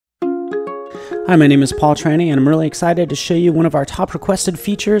Hi, my name is Paul Traney, and I'm really excited to show you one of our top requested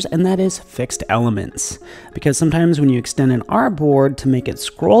features, and that is fixed elements. Because sometimes when you extend an artboard to make it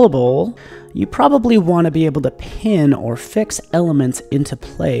scrollable, you probably want to be able to pin or fix elements into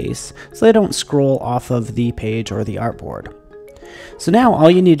place so they don't scroll off of the page or the artboard. So now all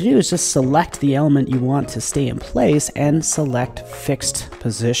you need to do is just select the element you want to stay in place and select fixed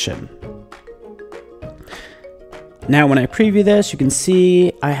position. Now when I preview this, you can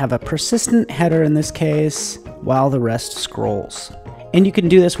see I have a persistent header in this case, while the rest scrolls. And you can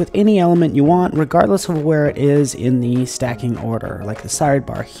do this with any element you want, regardless of where it is in the stacking order. Like the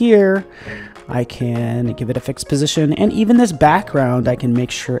sidebar here, I can give it a fixed position, and even this background, I can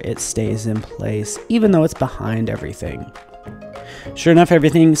make sure it stays in place, even though it's behind everything. Sure enough,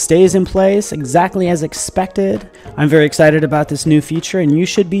 everything stays in place exactly as expected. I'm very excited about this new feature, and you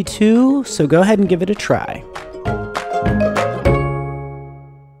should be too, so go ahead and give it a try.